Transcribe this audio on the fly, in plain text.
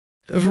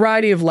The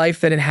variety of life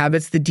that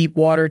inhabits the deep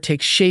water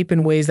takes shape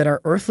in ways that our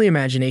earthly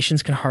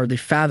imaginations can hardly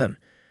fathom.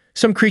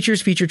 Some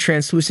creatures feature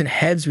translucent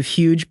heads with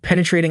huge,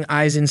 penetrating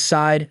eyes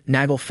inside,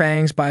 naggle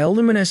fangs,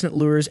 bioluminescent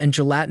lures, and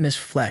gelatinous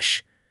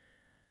flesh.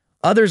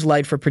 Others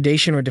light for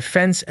predation or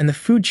defense, and the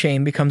food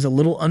chain becomes a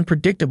little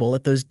unpredictable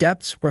at those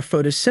depths where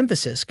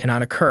photosynthesis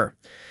cannot occur.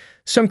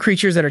 Some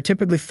creatures that are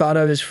typically thought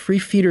of as free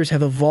feeders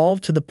have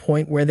evolved to the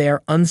point where they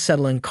are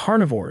unsettling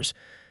carnivores,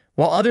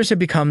 while others have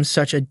become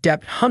such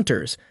adept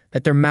hunters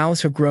that their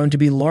mouths have grown to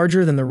be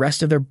larger than the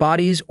rest of their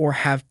bodies or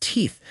have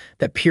teeth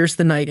that pierce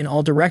the night in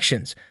all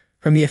directions,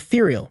 from the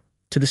ethereal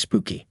to the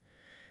spooky.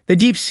 The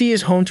deep sea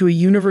is home to a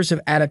universe of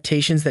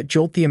adaptations that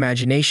jolt the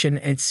imagination,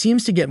 and it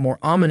seems to get more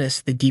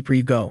ominous the deeper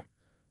you go.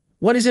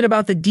 What is it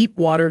about the deep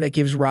water that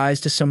gives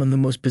rise to some of the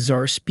most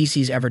bizarre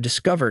species ever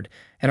discovered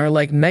and are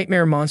like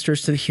nightmare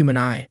monsters to the human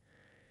eye?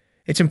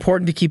 It's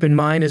important to keep in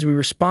mind as we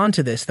respond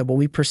to this that what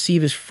we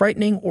perceive as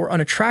frightening or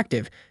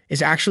unattractive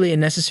is actually a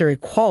necessary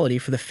quality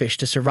for the fish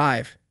to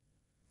survive.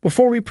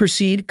 Before we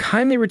proceed,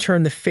 kindly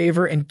return the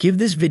favor and give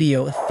this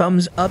video a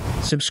thumbs up,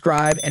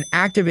 subscribe, and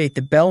activate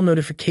the bell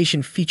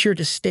notification feature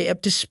to stay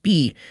up to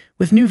speed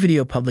with new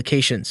video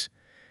publications.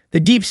 The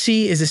deep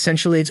sea is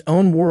essentially its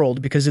own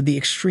world because of the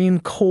extreme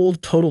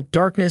cold, total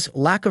darkness,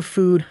 lack of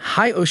food,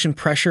 high ocean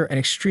pressure, and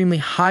extremely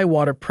high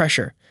water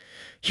pressure.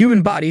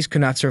 Human bodies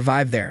could not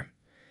survive there.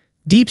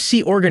 Deep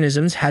sea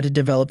organisms had to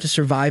develop to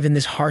survive in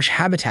this harsh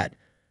habitat.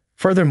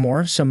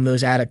 Furthermore, some of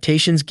those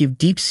adaptations give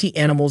deep sea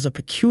animals a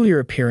peculiar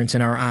appearance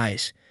in our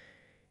eyes.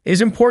 It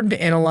is important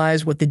to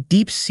analyze what the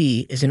deep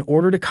sea is in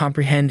order to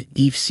comprehend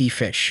deep sea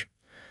fish.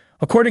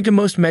 According to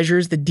most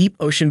measures, the deep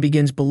ocean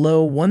begins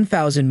below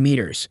 1,000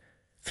 meters,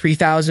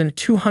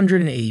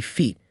 3,280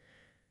 feet.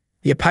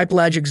 The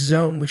epipelagic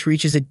zone, which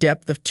reaches a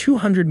depth of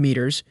 200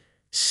 meters,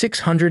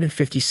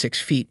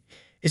 656 feet,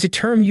 is a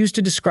term used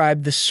to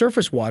describe the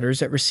surface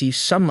waters that receive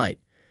sunlight.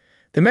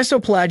 The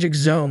mesopelagic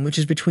zone, which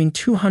is between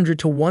 200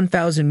 to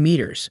 1,000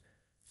 meters,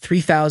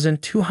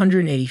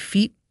 3,280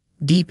 feet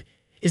deep,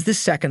 is the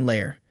second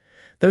layer.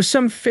 Though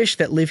some fish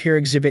that live here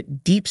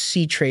exhibit deep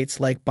sea traits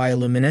like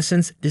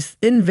bioluminescence, this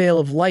thin veil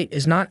of light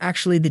is not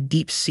actually the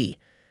deep sea.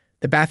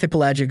 The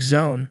bathypelagic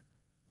zone,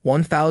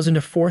 1,000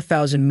 to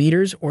 4,000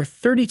 meters or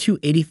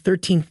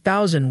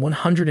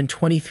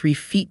 13,123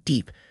 feet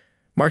deep,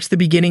 marks the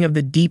beginning of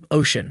the deep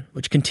ocean,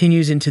 which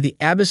continues into the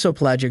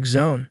abyssopelagic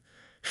zone,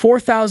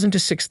 4,000 to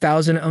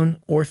 6,000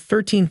 or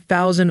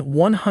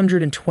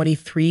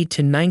 13,123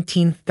 to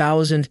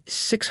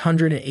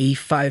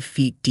 19,685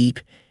 feet deep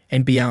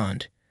and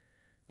beyond.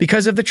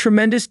 Because of the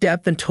tremendous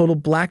depth and total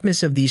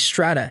blackness of these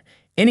strata,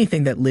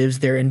 anything that lives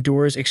there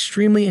endures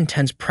extremely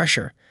intense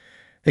pressure.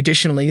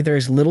 Additionally, there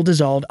is little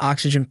dissolved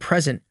oxygen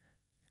present,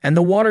 and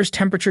the water's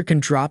temperature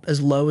can drop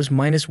as low as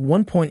minus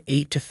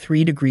 1.8 to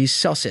 3 degrees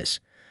Celsius.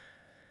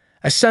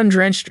 A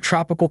sun-drenched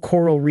tropical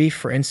coral reef,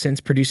 for instance,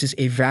 produces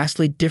a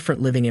vastly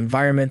different living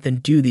environment than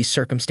do these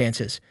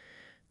circumstances.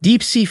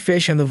 Deep-sea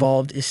fish have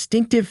evolved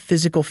distinctive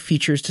physical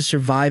features to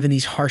survive in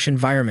these harsh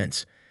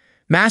environments.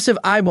 Massive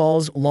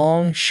eyeballs,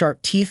 long,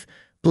 sharp teeth,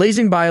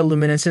 blazing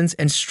bioluminescence,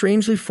 and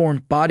strangely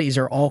formed bodies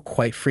are all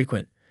quite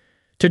frequent.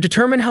 To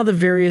determine how the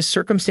various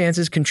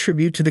circumstances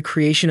contribute to the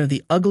creation of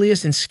the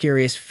ugliest and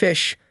scariest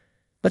fish,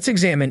 let's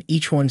examine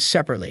each one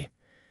separately.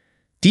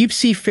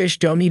 Deep-sea fish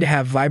don't need to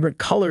have vibrant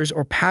colors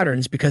or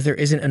patterns because there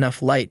isn't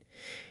enough light.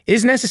 It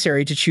is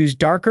necessary to choose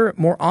darker,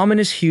 more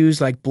ominous hues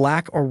like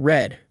black or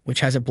red, which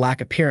has a black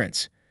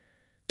appearance.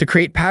 To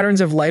create patterns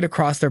of light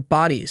across their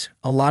bodies,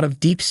 a lot of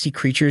deep-sea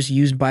creatures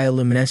use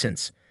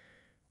bioluminescence.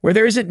 Where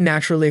there isn't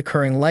naturally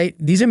occurring light,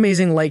 these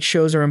amazing light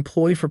shows are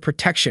employed for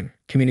protection,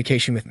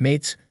 communication with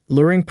mates,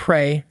 luring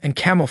prey, and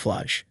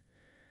camouflage.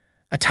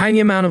 A tiny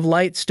amount of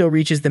light still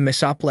reaches the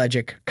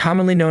mesopelagic,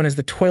 commonly known as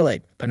the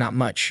Toilight, but not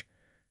much.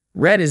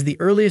 Red is the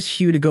earliest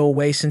hue to go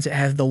away since it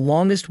has the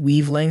longest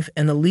wavelength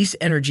and the least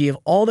energy of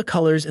all the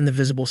colors in the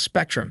visible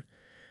spectrum.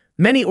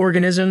 Many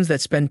organisms that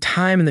spend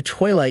time in the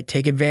twilight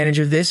take advantage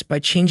of this by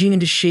changing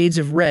into shades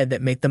of red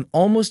that make them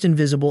almost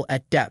invisible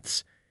at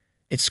depths.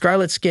 Its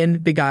scarlet skin,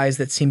 big eyes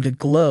that seem to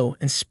glow,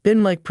 and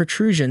spin-like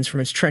protrusions from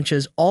its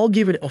trenches all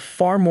give it a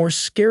far more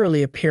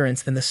scarily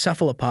appearance than the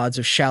cephalopods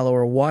of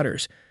shallower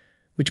waters,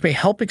 which may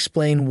help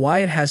explain why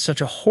it has such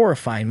a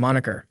horrifying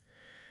moniker.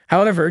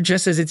 However,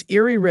 just as its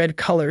eerie red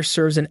color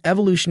serves an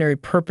evolutionary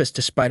purpose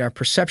despite our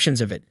perceptions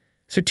of it,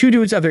 so too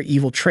do its other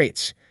evil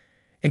traits.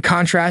 In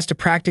contrast to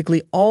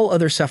practically all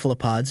other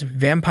cephalopods,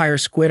 vampire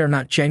squid are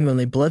not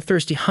genuinely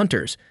bloodthirsty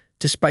hunters,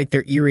 despite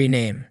their eerie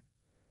name.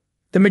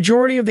 The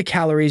majority of the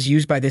calories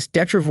used by this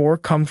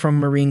detrivore come from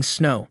marine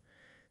snow.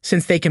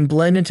 Since they can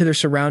blend into their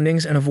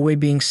surroundings and avoid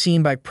being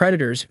seen by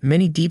predators,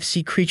 many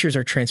deep-sea creatures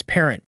are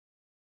transparent.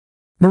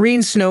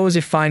 Marine snow is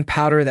a fine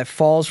powder that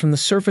falls from the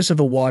surface of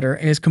the water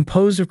and is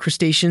composed of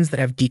crustaceans that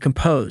have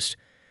decomposed.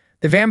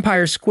 The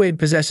vampire squid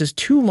possesses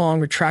 2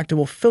 long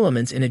retractable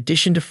filaments in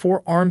addition to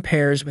 4 arm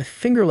pairs with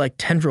finger-like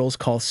tendrils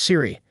called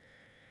cirri.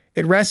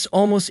 It rests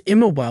almost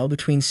immobile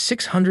between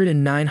 600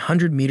 and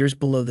 900 meters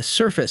below the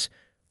surface,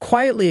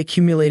 quietly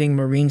accumulating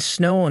marine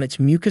snow on its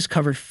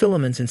mucus-covered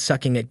filaments and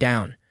sucking it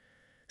down.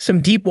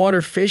 Some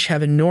deep-water fish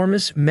have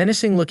enormous,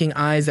 menacing-looking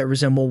eyes that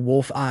resemble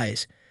wolf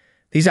eyes.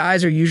 These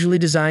eyes are usually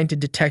designed to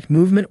detect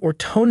movement or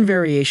tone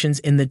variations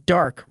in the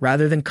dark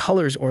rather than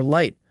colors or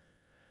light.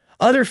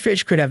 Other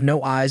fish could have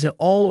no eyes at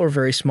all or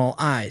very small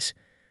eyes.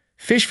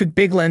 Fish with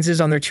big lenses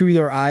on their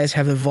tubular eyes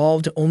have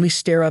evolved to only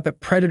stare up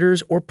at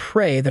predators or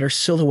prey that are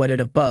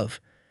silhouetted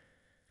above.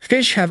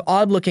 Fish have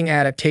odd-looking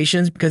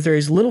adaptations because there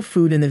is little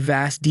food in the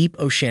vast, deep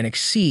oceanic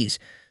seas,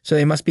 so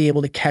they must be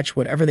able to catch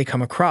whatever they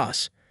come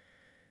across.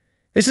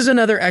 This is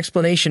another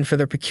explanation for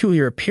their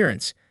peculiar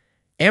appearance.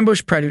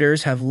 Ambush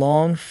predators have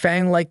long,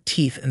 fang-like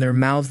teeth in their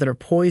mouths that are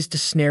poised to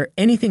snare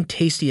anything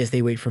tasty as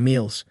they wait for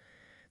meals.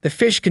 The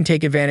fish can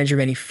take advantage of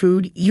any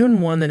food,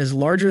 even one that is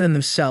larger than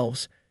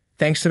themselves,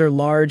 thanks to their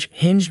large,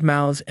 hinged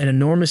mouths and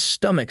enormous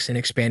stomachs and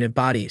expanded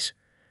bodies.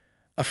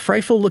 A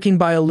frightful-looking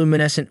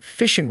bioluminescent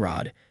fishing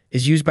rod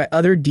is used by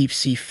other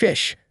deep-sea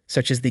fish,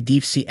 such as the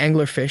deep-sea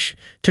anglerfish,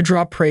 to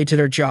draw prey to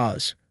their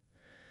jaws.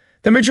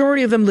 The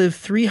majority of them live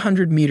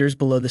 300 meters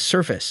below the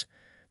surface.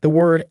 The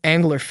word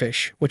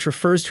anglerfish, which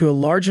refers to a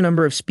large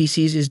number of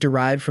species, is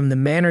derived from the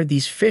manner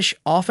these fish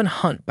often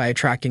hunt by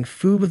attracting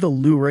food with a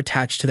lure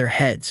attached to their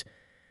heads.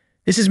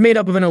 This is made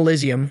up of an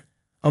elysium,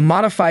 a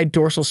modified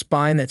dorsal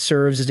spine that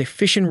serves as a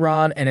fishing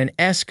rod, and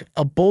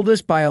a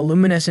bulbous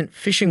bioluminescent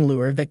fishing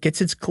lure that gets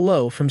its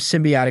glow from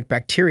symbiotic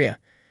bacteria.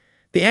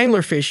 The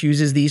anglerfish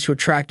uses these to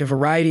attract a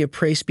variety of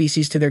prey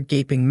species to their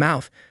gaping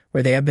mouth,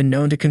 where they have been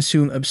known to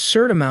consume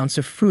absurd amounts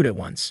of food at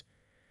once.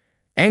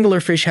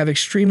 Anglerfish have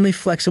extremely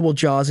flexible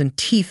jaws and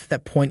teeth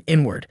that point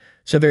inward,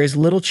 so there is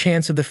little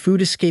chance of the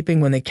food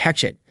escaping when they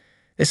catch it.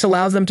 This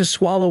allows them to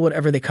swallow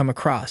whatever they come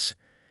across.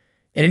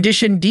 In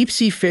addition,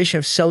 deep-sea fish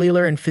have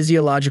cellular and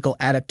physiological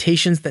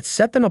adaptations that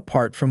set them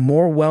apart from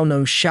more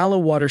well-known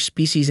shallow-water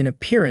species in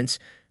appearance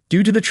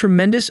due to the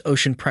tremendous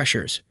ocean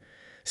pressures.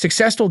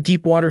 Successful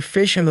deep-water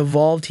fish have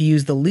evolved to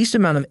use the least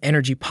amount of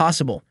energy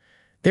possible.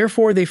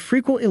 Therefore, they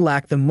frequently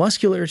lack the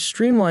muscular,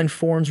 streamlined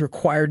forms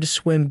required to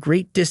swim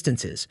great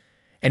distances,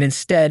 and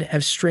instead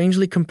have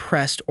strangely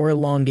compressed or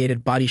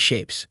elongated body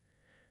shapes.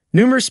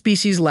 Numerous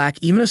species lack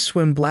even a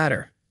swim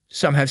bladder.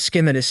 Some have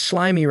skin that is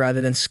slimy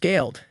rather than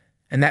scaled,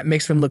 and that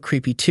makes them look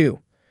creepy too.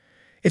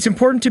 It's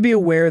important to be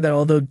aware that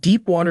although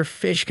deep-water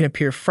fish can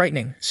appear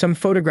frightening, some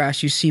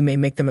photographs you see may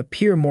make them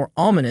appear more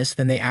ominous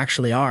than they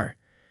actually are.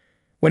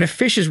 When a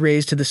fish is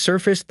raised to the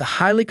surface, the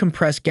highly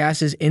compressed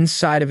gases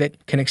inside of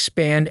it can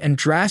expand and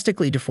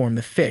drastically deform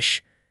the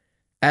fish.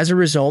 As a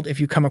result, if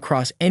you come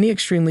across any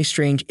extremely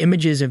strange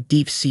images of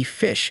deep-sea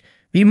fish,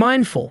 be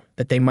mindful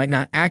that they might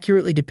not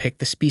accurately depict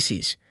the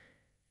species.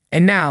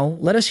 And now,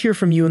 let us hear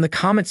from you in the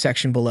comment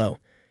section below.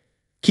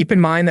 Keep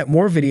in mind that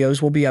more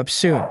videos will be up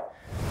soon,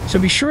 so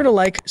be sure to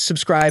like,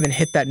 subscribe, and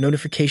hit that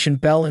notification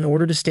bell in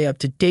order to stay up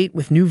to date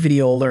with new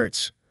video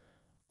alerts.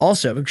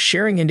 Also,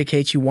 sharing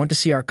indicates you want to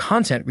see our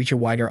content reach a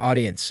wider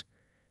audience.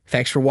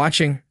 Thanks for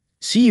watching.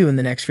 See you in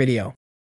the next video.